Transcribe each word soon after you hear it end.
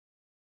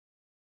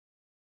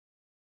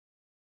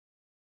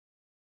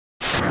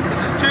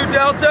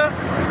Delta.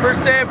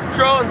 First day of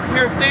patrol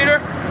here in theater.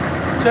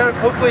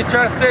 Hopefully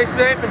try to stay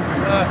safe and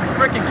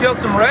freaking kill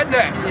some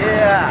rednecks.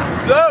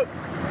 Yeah. So.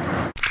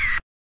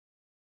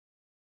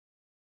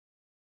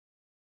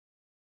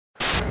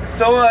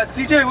 So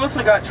CJ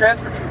Wilson got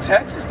transferred from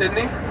Texas, didn't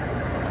he?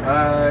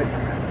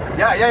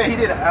 Yeah, he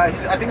did. I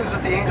think he was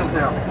with the Angels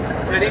now.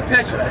 And he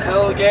pitched a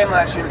hell of a game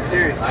last year in the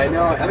series. I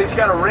know. At least he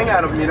got a ring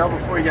out of him, you know,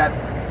 before he got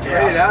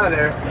traded out of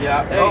there.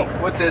 Yeah. Hey, oh,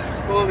 what's this?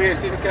 Pull over here,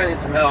 see if this guy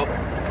needs some help.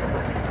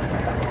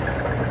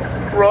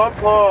 Rob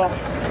Paul.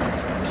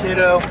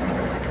 Kiddo.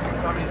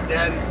 Probably his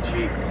daddy's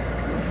cheap.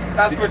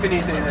 Ask him if he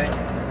needs anything.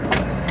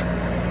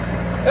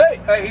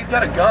 Hey, he's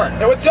got a gun.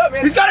 Hey, what's up,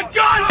 man? He's got a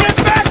gun! Get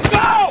back!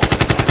 Go!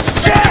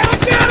 Shit!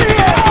 Get out of here!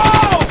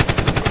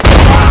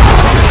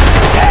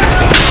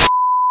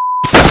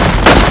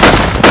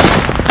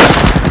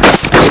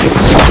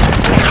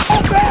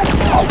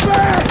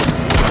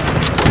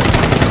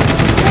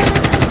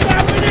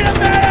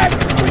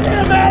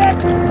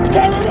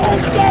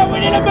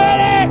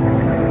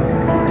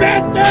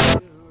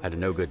 Had a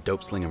no-good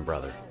dope-slinging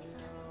brother.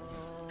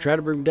 Tried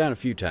to bring him down a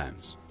few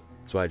times,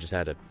 so I just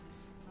had to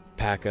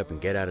pack up and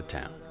get out of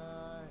town.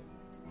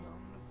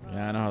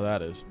 Yeah, I know how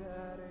that is.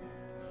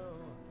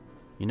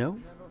 You know,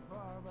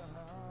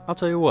 I'll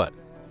tell you what,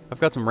 I've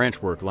got some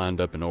ranch work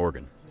lined up in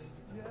Oregon.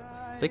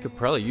 They could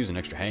probably use an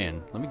extra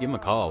hand. Let me give them a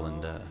call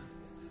and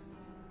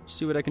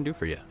see what I can do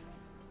for you.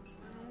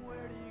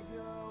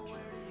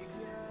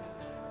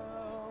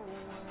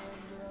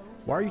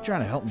 Why are you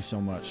trying to help me so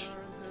much?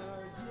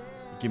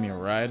 Give me a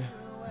ride,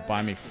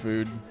 buy me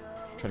food,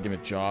 try to give me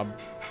a job.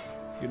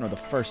 You know the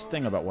first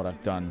thing about what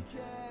I've done.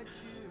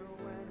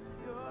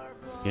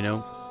 You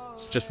know,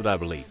 it's just what I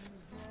believe.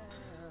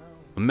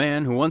 A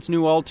man who once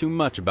knew all too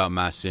much about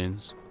my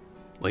sins,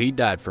 well, he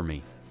died for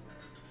me.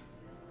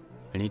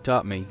 And he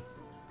taught me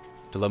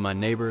to love my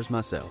neighbor as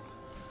myself.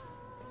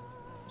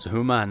 So who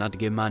am I not to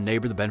give my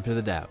neighbor the benefit of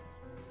the doubt?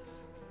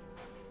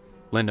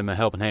 Lend him a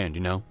helping hand,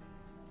 you know?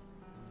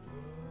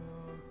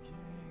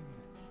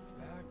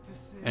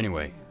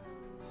 Anyway,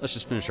 let's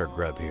just finish our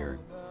grub here.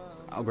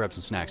 I'll grab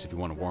some snacks if you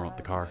want to warm up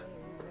the car.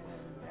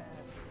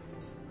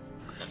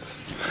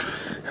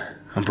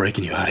 I'm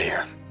breaking you out of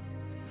here.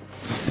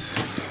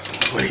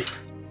 Wait.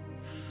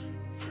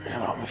 Forget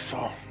about me,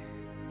 Saul.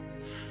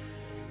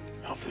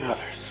 Help the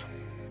others.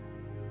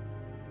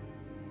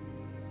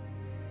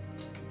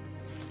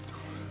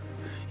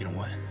 You know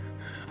what?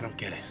 I don't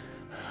get it.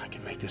 I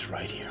can make this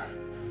right here.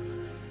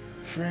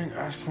 Frank,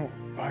 I just won't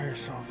buy your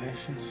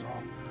salvation,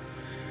 Saul.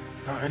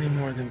 Not any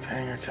more than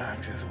paying your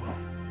taxes will.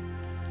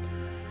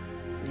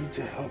 You need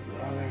to help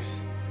the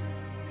others.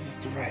 This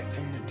is the right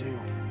thing to do.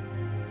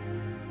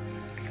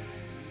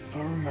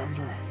 But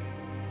remember,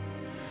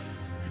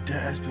 your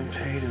debt has been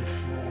paid in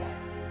full.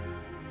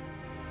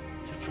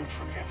 You've been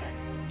forgiven.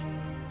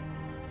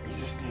 You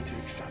just need to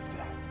accept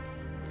that.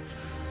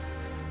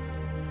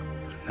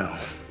 No.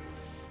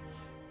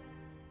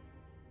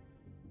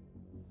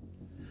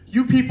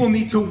 You people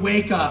need to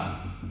wake up.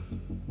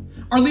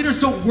 Our leaders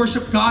don't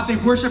worship God, they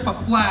worship a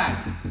flag.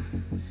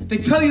 They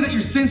tell you that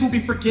your sins will be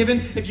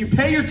forgiven if you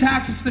pay your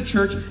taxes to the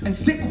church and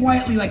sit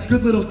quietly like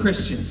good little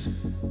Christians.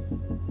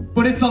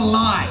 But it's a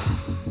lie.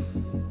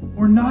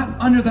 We're not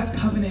under that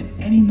covenant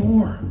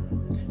anymore.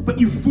 But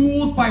you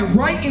fools buy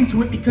right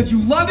into it because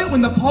you love it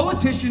when the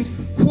politicians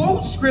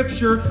quote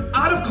scripture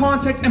out of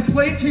context and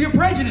play it to your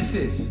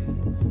prejudices.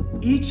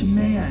 Each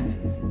man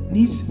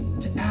needs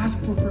to ask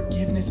for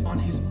forgiveness on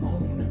his own.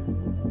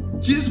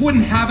 Jesus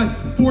wouldn't have us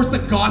force the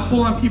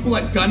gospel on people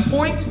at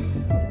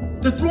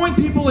gunpoint. They're throwing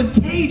people in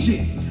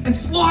cages and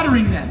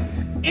slaughtering them.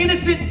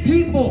 Innocent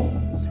people.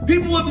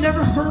 People who have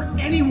never hurt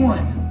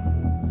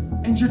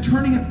anyone. And you're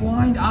turning a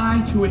blind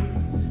eye to it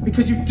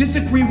because you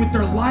disagree with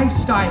their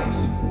lifestyles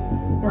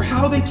or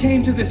how they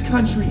came to this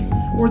country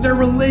or their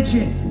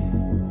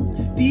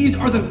religion. These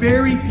are the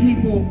very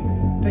people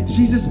that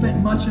Jesus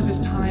spent much of his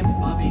time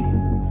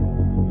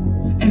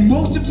loving. And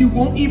most of you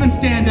won't even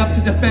stand up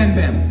to defend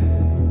them.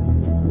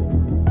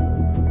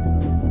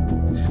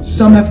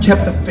 Some have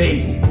kept the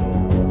faith,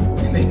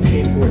 and they've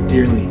paid for it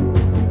dearly.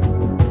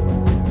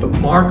 But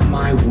mark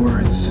my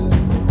words,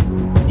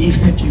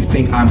 even if you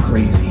think I'm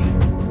crazy,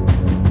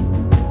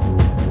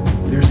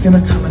 there's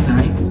gonna come a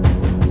night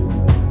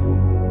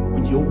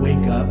when you'll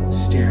wake up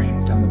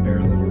staring down the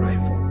barrel of a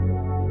rifle.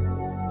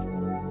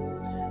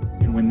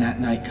 And when that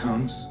night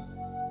comes,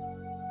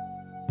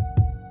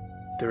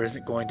 there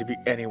isn't going to be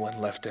anyone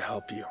left to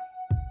help you.